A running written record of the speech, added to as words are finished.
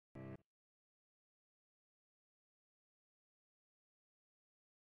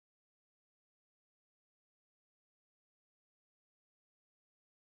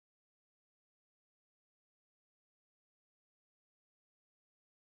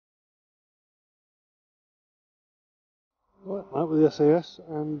Right, I'm out with the SAS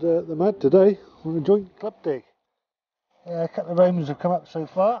and the Mad today on a joint club dig. A couple of Romans have come up so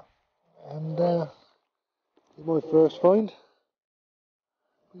far, and my first find.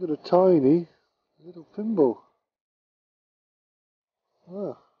 We've got a tiny little thimble.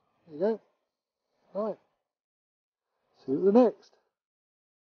 Ah, there you go. Right, see you at the next.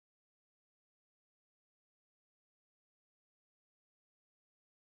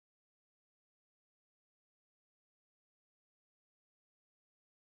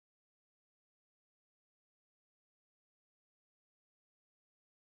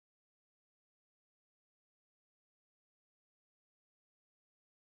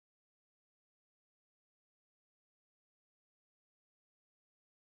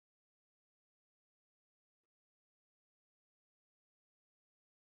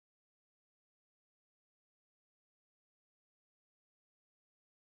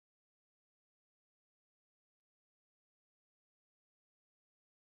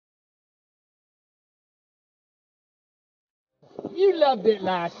 You loved it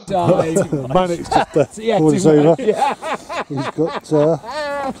last time. Manic's just called us over. He's got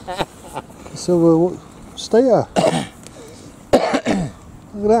silver stater. Look at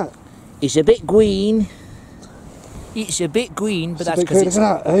that. It's a bit green. It's a bit green, but that's because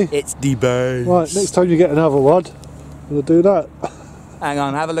it's debased. Right, next time you get another one, we'll do that. Hang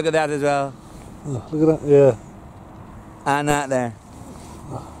on, have a look at that as well. Oh, look at that, yeah. And that there.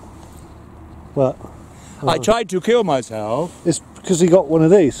 What? I tried to kill myself. It's because he got one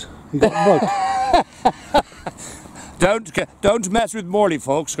of these. He got mugged. Don't mess with Morley,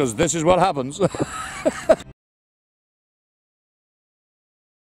 folks, because this is what happens.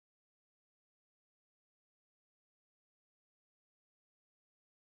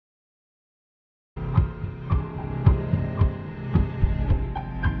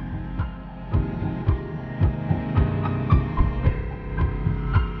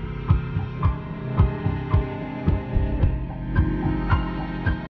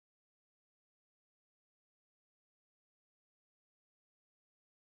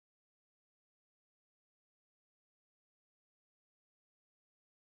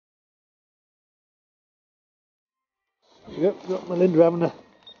 Yep, got Melinda having a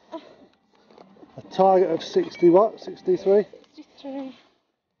target of 60 what? 63? 63.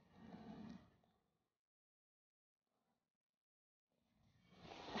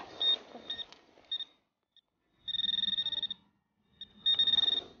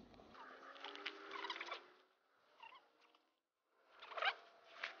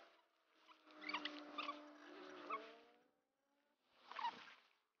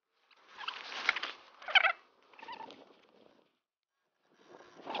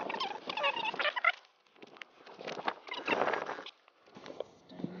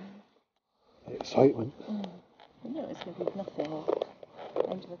 Excitement. I knew it was going to be nothing or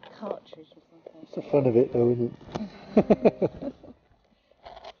end of a cartridge or something. It's the fun of it though, isn't it?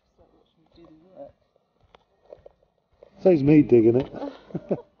 Saves me digging it.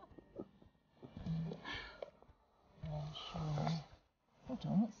 Hold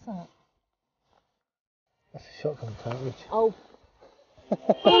on, what's that? That's a shotgun cartridge. Oh.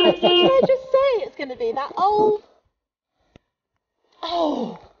 Oh, so did I just say it's going to be that old?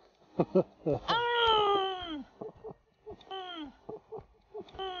 Oh.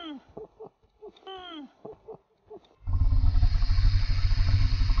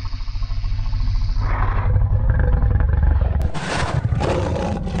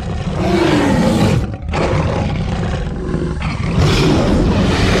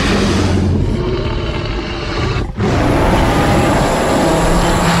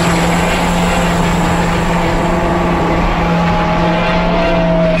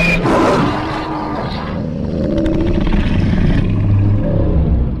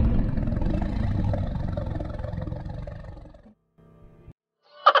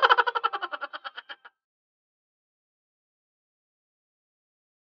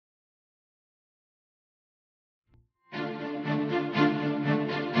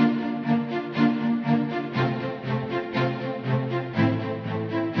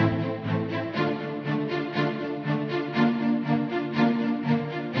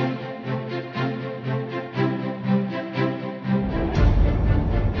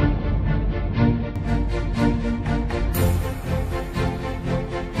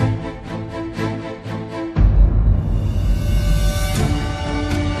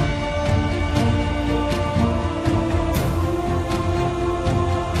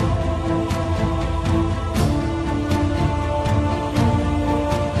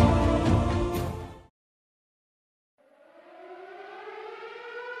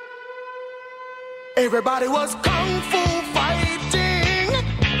 Everybody was kung fu fighting.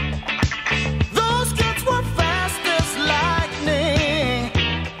 Those kids were fast as lightning.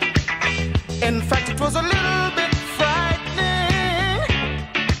 In fact, it was a little bit frightening,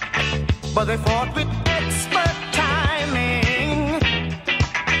 but they fought with expert timing.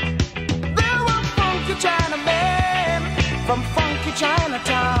 There were funky Chinamen from funky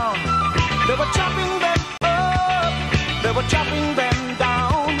Chinatown. They were chopping them up, they were chopping them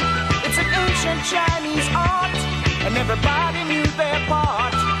down. It's an ancient Chinese art, and everybody knew their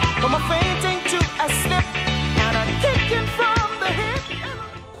part. From a fainting to a slip, and a kicking from the hip.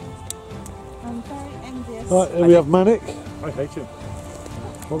 I'm very envious. Right, here we have Manic. I hate him.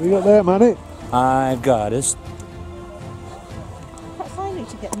 What have you got there, Manic? I've got us. Perhaps I need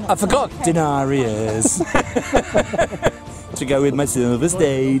to get I forgot denarius to go with my silver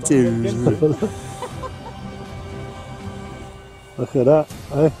status. Look at that,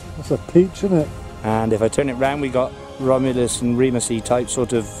 eh? That's a peach, isn't it? And if I turn it round, we got Romulus and Remusy type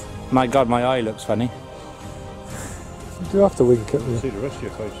sort of. My God, my eye looks funny. You do have to wink at me. See the rest of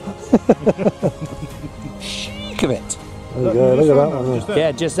your face. Chic of it. There you go, look at that one there.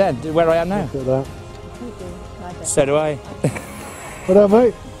 Yeah, just then, where I am now. Look at that. So do I. Well done,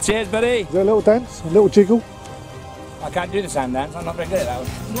 mate. Cheers, buddy. Is there a little dance? A little jiggle? I can't do the sound dance. I'm not very good at that one.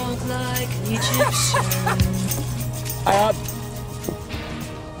 Walk like an Egyptian.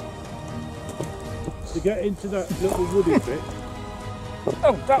 To get into that little woody bit.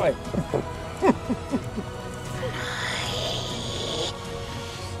 Oh, that way.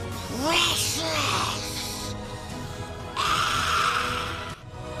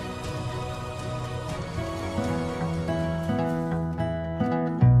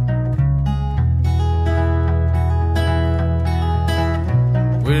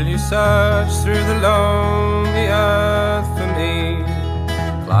 Will you search through the lonely earth for me?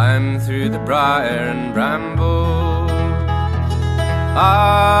 Climb through the briar and bramble.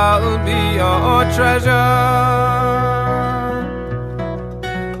 I'll be your treasure.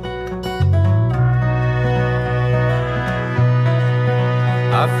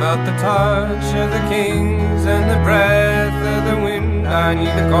 I felt the touch of the kings and the breath of the wind. I knew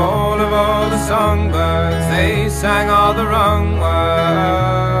the call of all the songbirds. They sang all the wrong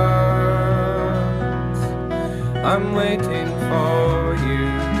words. I'm waiting for you.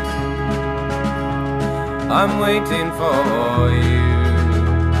 I'm waiting for you.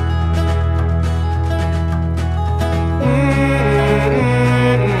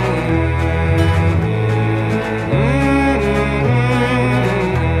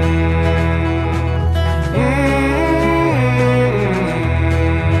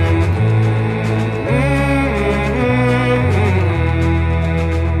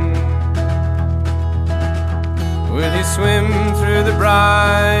 Will you swim through the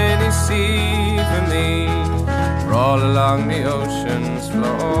briny sea for me? Crawl along the ocean's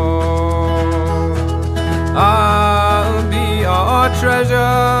floor. I'll be your treasure.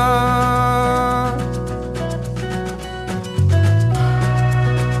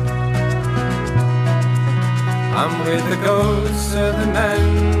 I'm with the ghosts of the men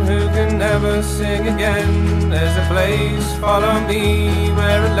who can never sing again. There's a place, follow me,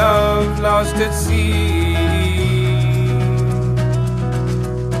 where a love lost at sea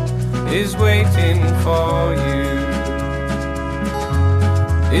is waiting for you,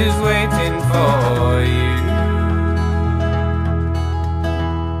 is waiting for you.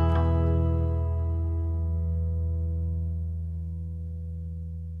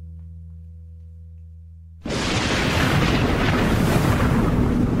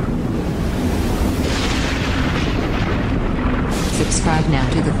 Subscribe now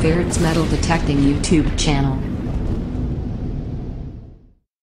to the Ferrets Metal Detecting YouTube channel.